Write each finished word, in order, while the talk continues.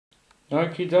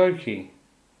Okie dokie.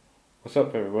 What's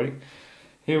up, everybody?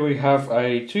 Here we have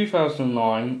a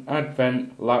 2009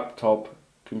 Advent laptop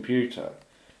computer.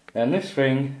 And this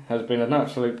thing has been an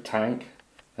absolute tank.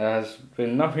 There has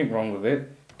been nothing wrong with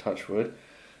it, touch wood.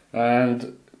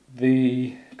 And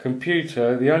the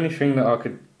computer, the only thing that I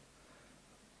could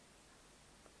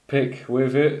pick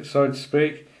with it, so to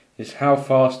speak, is how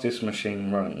fast this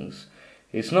machine runs.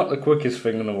 It's not the quickest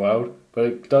thing in the world, but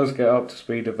it does get up to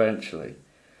speed eventually.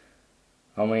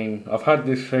 I mean, I've had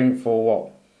this thing for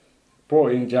what?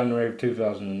 Brought it in January of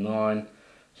 2009,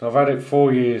 so I've had it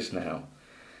 4 years now.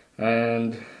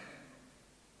 And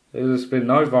there's been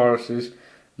no viruses,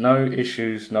 no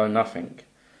issues, no nothing.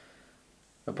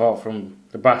 Apart from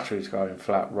the batteries going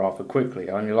flat rather quickly.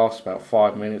 It only lasts about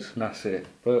 5 minutes and that's it.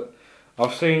 But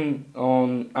I've seen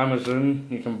on Amazon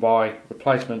you can buy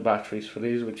replacement batteries for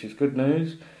these, which is good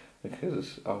news,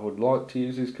 because I would like to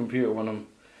use this computer when I'm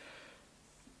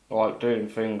doing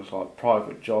things like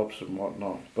private jobs and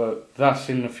whatnot. But that's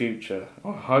in the future.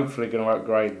 I'm hopefully going to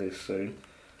upgrade this soon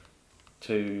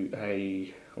to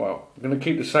I'm going to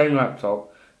keep the same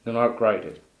laptop, then upgrade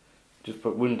it. Just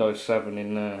put Windows 7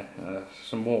 in there,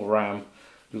 some more RAM,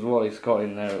 because what it's got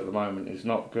in there at the moment is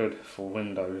not good for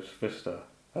Windows Vista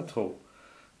at all.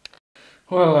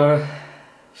 Well,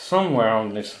 somewhere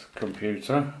on this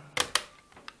computer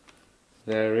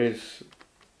there is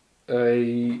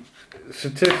a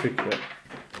certificate,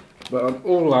 but on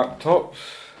all laptops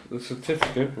the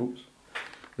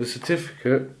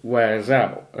certificate wears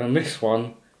out, and this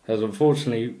one has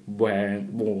unfortunately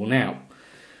worn out.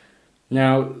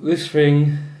 Now, this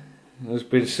thing has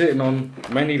been sitting on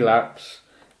many laps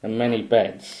and many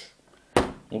beds,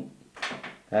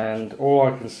 and all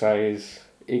I can say is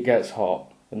it gets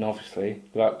hot, and obviously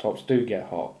laptops do get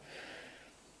hot.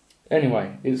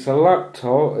 Anyway, it's a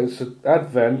laptop, it's an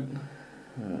Advent,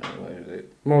 where is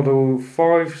it? Model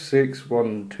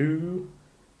 5612,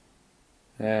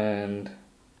 and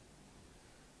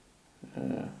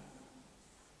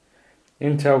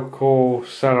Intel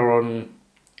Celeron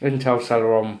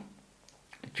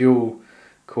dual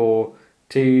core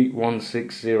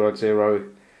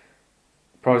T1600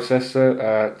 processor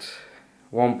at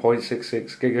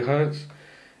 1.66 gigahertz.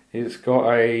 It's got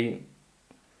a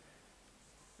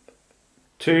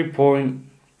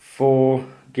 2.4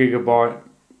 gigabyte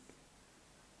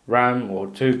RAM, or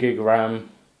 2 gig RAM.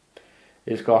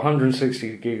 It's got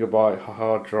 160 gigabyte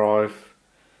hard drive,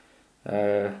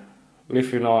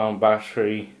 lithium ion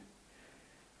battery,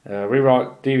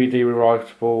 DVD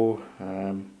rewritable,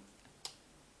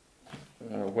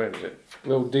 where is it?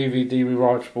 Little DVD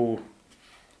rewritable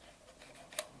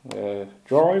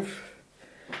drive.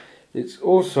 It's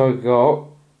also got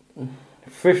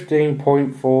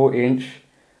 15.4 inch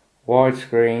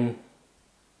widescreen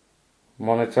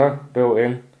monitor built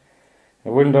in,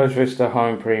 a Windows Vista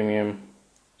Home Premium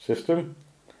system,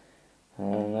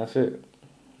 and that's it.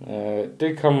 It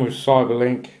did come with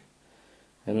Cyberlink,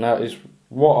 and that is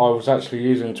what I was actually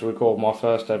using to record my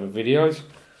first ever videos,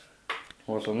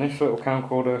 was on this little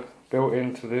camcorder built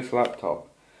into this laptop.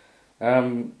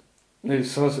 Since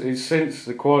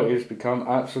the quality has become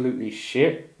absolutely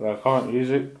shit, I can't use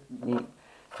it. The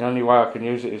only way I can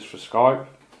use it is for Skype,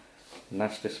 and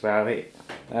that's just about it.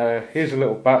 Here's a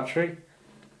little battery,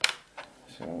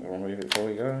 so I'm going to remove it for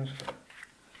you guys.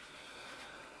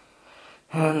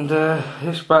 And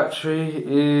this battery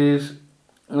is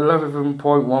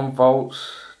 11.1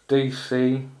 volts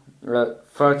DC at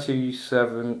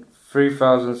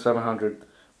 3,700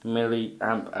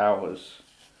 milliamp hours.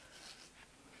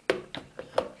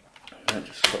 That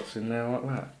just slots in there like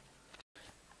that.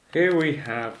 Here we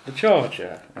have the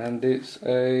charger, and it's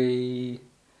I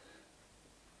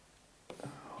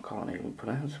can't even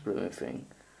pronounce the thing.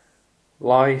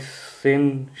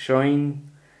 Shine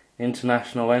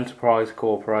International Enterprise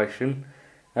Corporation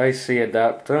AC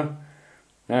adapter.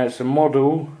 Now it's a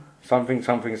model something.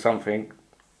 I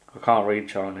can't read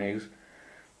Chinese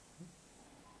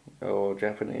or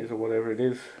Japanese or whatever it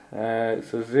is.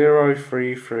 It's a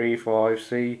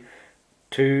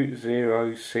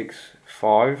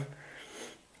 0335C2065.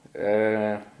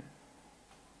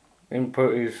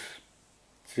 Input is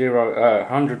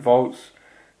 100 volts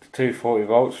to 240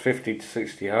 volts, 50 to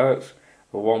 60 hertz,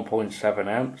 or 1.7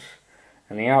 amps,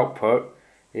 and the output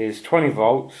is 20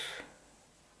 volts.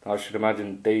 I should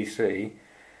imagine DC.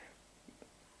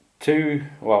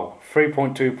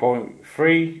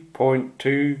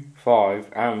 3.25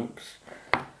 amps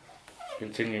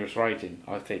continuous rating,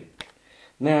 I think.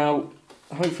 Now,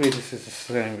 hopefully this is the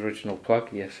same original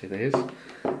plug. Yes, it is.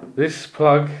 This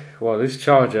plug, this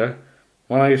charger,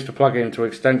 when I used to plug it into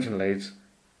extension leads,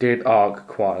 did arc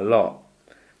quite a lot.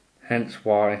 hence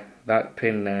why that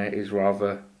pin there is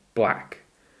rather black.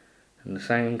 And the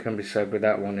same can be said with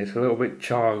that one, it's a little bit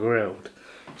char grilled,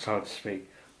 so to speak.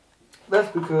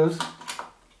 That's because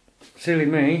silly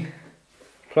me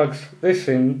plugs this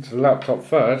into the laptop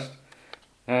first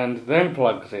and then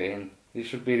plugs it in. It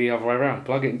should be the other way around,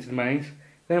 plug it into the mains,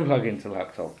 then plug it into the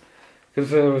laptop.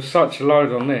 Because there was such a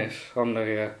load on this, on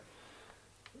the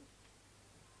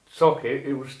socket,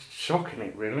 it was shocking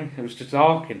it really. It was just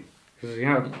arcing because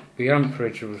the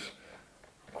amperage was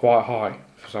quite high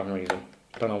for some reason.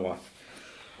 Don't know why.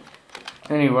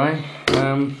 Anyway,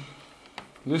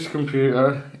 this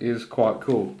computer is quite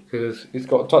cool because it's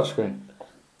got a touchscreen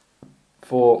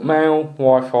for mail,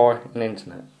 Wi-Fi and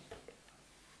internet.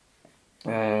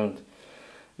 And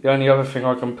the only other thing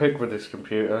I can pick with this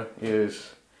computer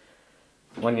is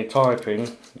when you're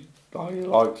typing, I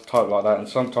like to type like that, and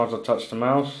sometimes I touch the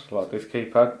mouse, like this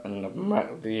keypad, and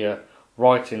the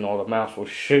writing or the mouse will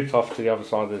shoot off to the other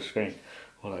side of the screen.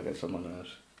 Well, that gets on my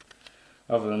nerves.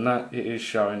 Other than that, it is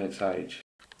showing its age.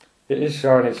 It is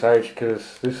showing its age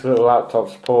because this little laptop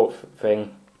support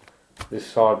thing, this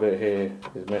side bit here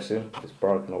is missing, it's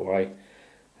broken away,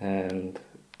 and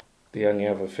the only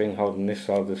other thing holding this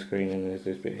side of the screen in is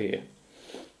this bit here,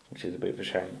 which is a bit of a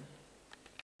shame.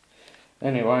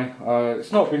 Anyway,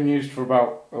 it's not been used for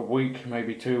about a week,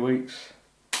 maybe 2 weeks,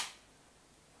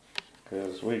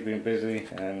 because we've been busy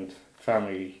and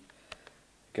family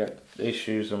get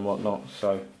issues and whatnot,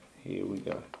 so here we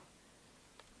go.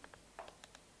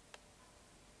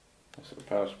 That's the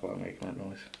power supply making that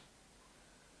noise.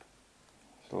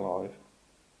 It's alive.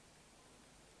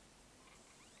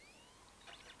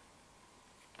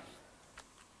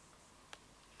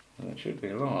 And it should be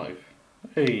alive.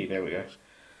 Hey, there we go.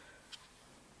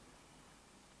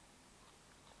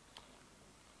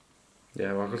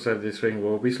 Yeah, like I said, this thing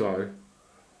will be slow.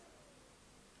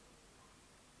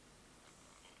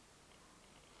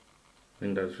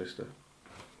 Windows Vista.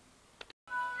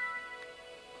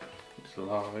 It's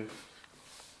live.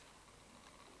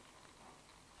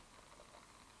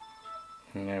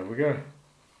 And there we go.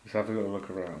 Let's have a little look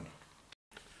around.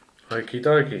 Okie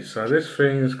dokie, so this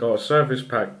thing's got a Surface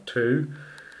Pack 2,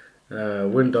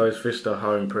 Windows Vista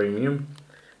Home Premium.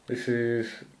 This has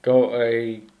got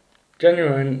a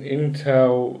genuine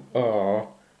Intel R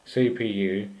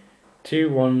CPU,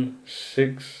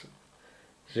 T1600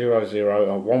 at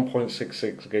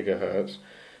 1.66 GHz,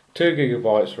 2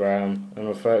 GB RAM and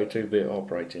a 32-bit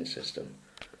operating system.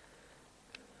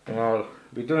 And I'll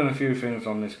be doing a few things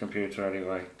on this computer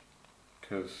anyway,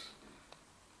 because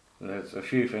there's a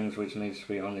few things which needs to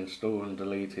be uninstalled and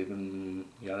deleted and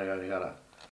yada yada yada.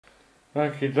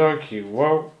 Okie dokie,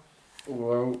 well.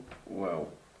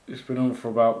 It's been on for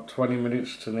about 20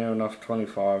 minutes to near enough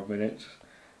 25 minutes,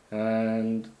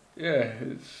 and yeah,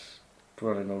 it's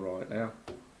running alright now,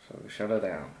 so we shut her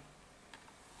down.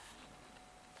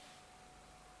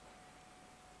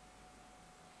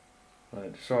 Right,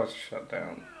 it decides to shut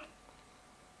down.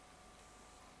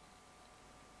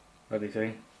 Bloody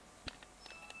thing.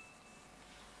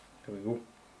 There we go.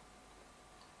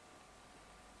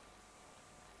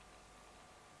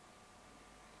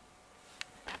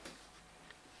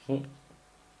 Oh.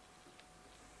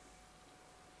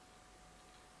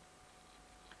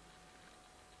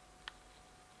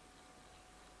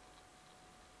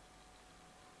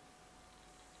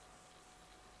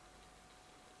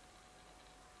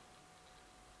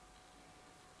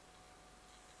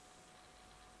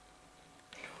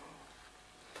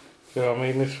 Yeah, I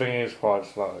mean, this thing is quite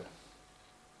slow.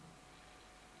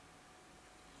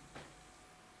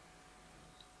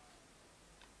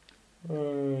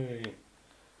 Hey.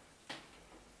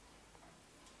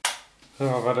 So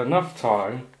I've had enough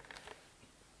time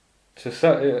to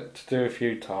set it to do a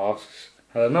few tasks,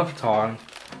 had enough time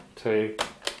to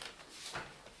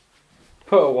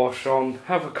put a wash on,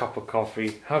 have a cup of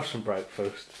coffee, have some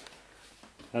breakfast,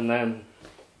 and then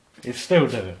it's still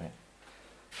doing it.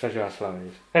 Shows you how slow it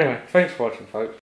is. Anyway, thanks for watching, folks.